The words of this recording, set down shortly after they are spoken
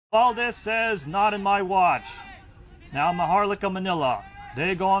Valdez says, not in my watch. Now Maharlika Manila,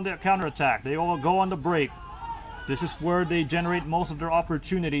 they go on the counterattack. They all go on the break. This is where they generate most of their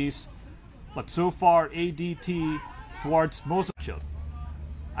opportunities. But so far, ADT thwarts most of it.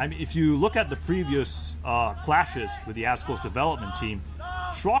 I mean, if you look at the previous clashes with the ASCO's development team,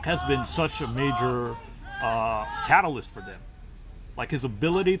 Schrock has been such a major catalyst for them. Like his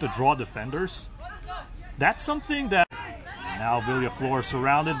ability to draw defenders. That's something that... Now Villaflor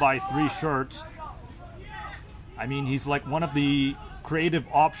surrounded by 3 shirts. I mean, he's like one of the creative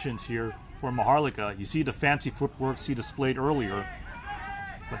options here for Maharlika. You see the fancy footwork he displayed earlier.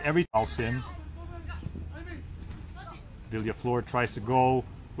 But every else in. Villaflor tries to go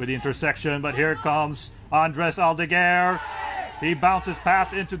with the intersection, but here comes Andres Aldeguer. He bounces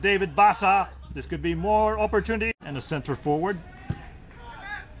past into David Basa. This could be more opportunity. And the center forward.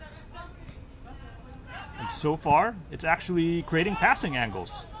 And so far, it's actually creating passing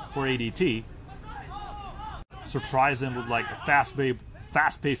angles for ADT. Surprise them with like a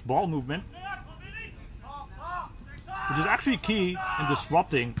fast-paced ball movement, which is actually key in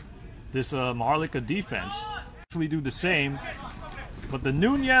disrupting this Maharlika defense. Actually do the same, but the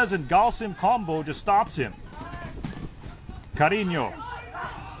Nunez and Galsim combo just stops him. Carino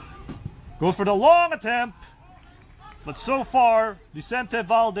goes for the long attempt, but so far Vicente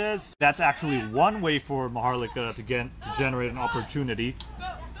Valdez. That's actually one way for Maharlika to generate an opportunity.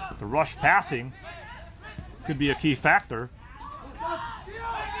 The rush passing could be a key factor.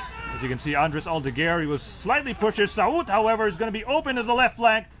 As you can see, Andres Aldeguer, he was slightly pushes. Saud, however, is going to be open to the left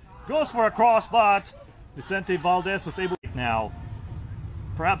flank. Goes for a cross, but Vicente Valdez was able to... Now,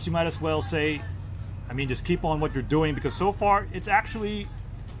 perhaps you might as well say, I mean, just keep on what you're doing, because so far it's actually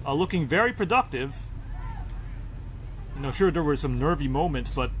looking very productive. You know, sure, there were some nervy moments,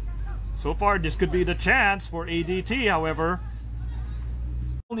 but so far this could be the chance for ADT, however.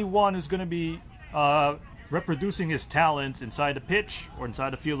 Only one who's going to be reproducing his talents inside the pitch or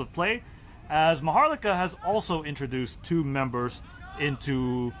inside the field of play, as Maharlika has also introduced 2 members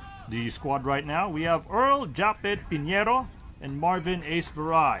into the squad right now. We have Earl Japet Pinheiro and Marvin Ace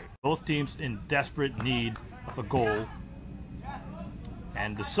Verai. Both teams in desperate need of a goal.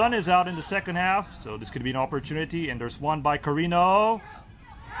 And the sun is out in the second half, so this could be an opportunity. And there's one by Carino.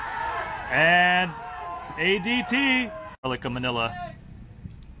 And ADT, Maharlika Manila.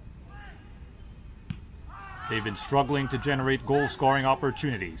 They've been struggling to generate goal-scoring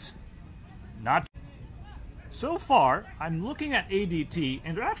opportunities. Not so far. I'm looking at ADT,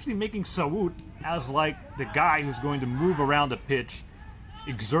 and they're actually making Saud as like the guy who's going to move around the pitch,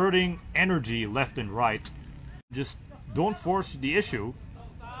 exerting energy left and right. Just don't force the issue.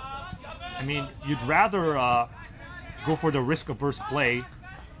 I mean, you'd rather go for the risk-averse play.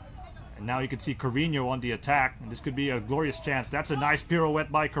 And now you can see Carino on the attack, and this could be a glorious chance. That's a nice pirouette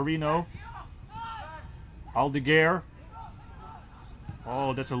by Carino. Aldeguer.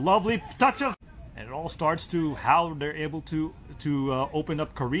 Oh, that's a lovely touch of... And it all starts to how they're able to open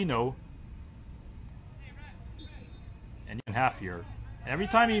up Carino. And in half here. And every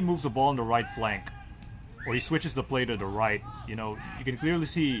time he moves the ball on the right flank, or he switches the play to the right, you know, you can clearly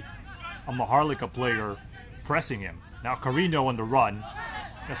see a Maharlika player pressing him. Now Carino on the run.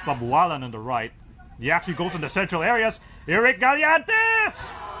 That's Babualan on the right. He actually goes in the central areas. Eric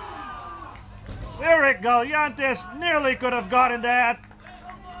Gallantes! Eric Gallantes nearly could have gotten that.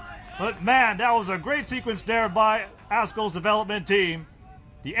 But man, that was a great sequence there by ASCO's development team.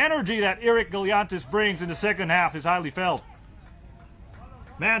 The energy that Eric Gallantes brings in the second half is highly felt.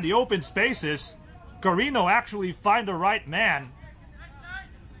 Man, the open spaces, Carino actually find the right man.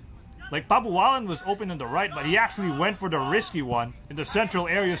 Like Pabualan was open on the right, but he actually went for the risky one in the central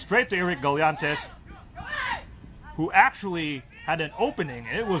area straight to Eric Gallantes, who actually had an opening,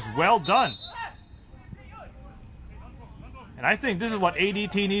 and it was well done. And I think this is what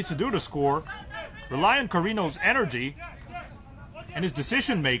ADT needs to do to score. Rely on Carino's energy, and his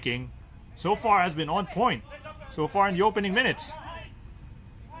decision-making so far has been on point. So far in the opening minutes.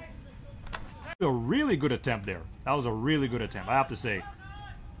 A really good attempt there. That was a really good attempt, I have to say.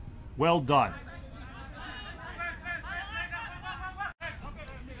 Well done.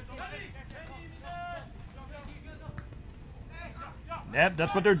 Yep,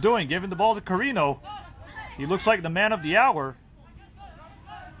 that's what they're doing, giving the ball to Carino. He looks like the man of the hour.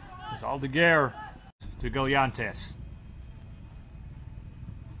 It's Aldeguer to Gallantes.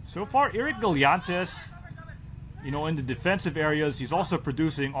 So far, Eric Gallantes, you know, in the defensive areas, he's also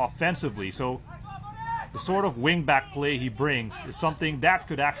producing offensively. So the sort of wing-back play he brings is something that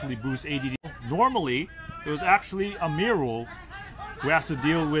could actually boost ADT. Normally, it was actually Amirul who has to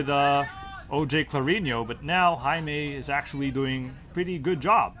deal with OJ Clarino, but now Jaime is actually doing pretty good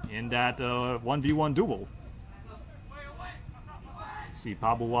job in that 1v1 duel. See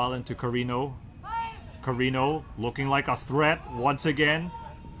Pabualan to Carino. Carino looking like a threat once again,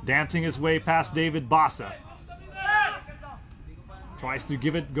 dancing his way past David Bassa. Tries to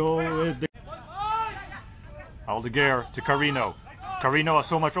give it go with Aldeguer to Carino. Carino has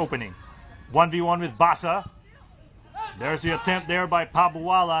so much opening. 1v1 with Bassa. There's the attempt there by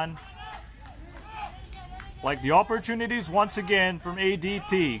Pabualan. Like the opportunities once again from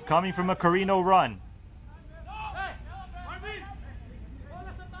ADT coming from a Carino run.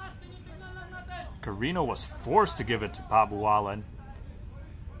 Carino was forced to give it to Pabualan.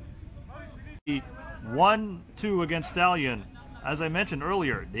 1-2 against Stallion. As I mentioned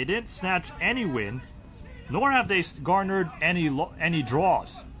earlier, they didn't snatch any win, nor have they garnered any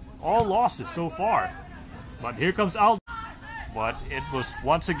draws. All losses so far. But here comes Aldo. But it was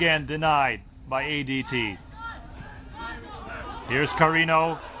once again denied by ADT. Here's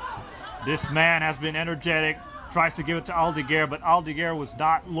Carino. This man has been energetic. Tries to give it to Aldeguer, but Aldeguer was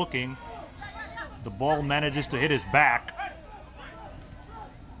not looking. The ball manages to hit his back.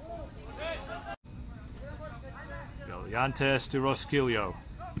 Brillantes to Rosquillo.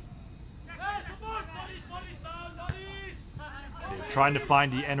 They're trying to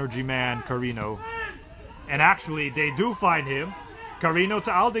find the energy man, Carino. And actually, they do find him. Carino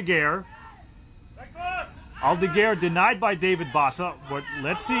to Aldeguer. Aldeguer denied by David Bassa. But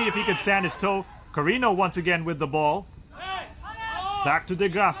let's see if he can stand his toe. Carino once again with the ball. Back to De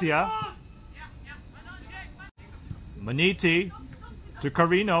Gracia. Maniti to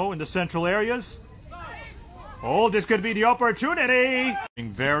Carino in the central areas. Oh, this could be the opportunity.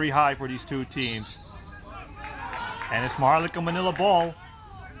 Very high for these two teams. And it's Maharlika Manila ball.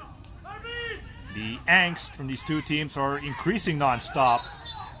 The angst from these two teams are increasing non-stop.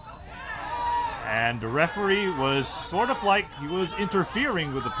 And the referee was sort of like he was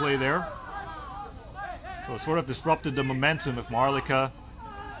interfering with the play there. So it sort of disrupted the momentum of Maharlika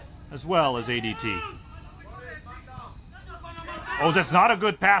as well as ADT. Oh, that's not a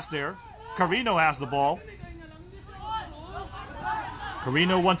good pass there. Carino has the ball.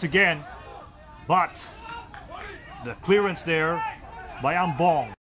 Carino once again. But the clearance there by Ambong.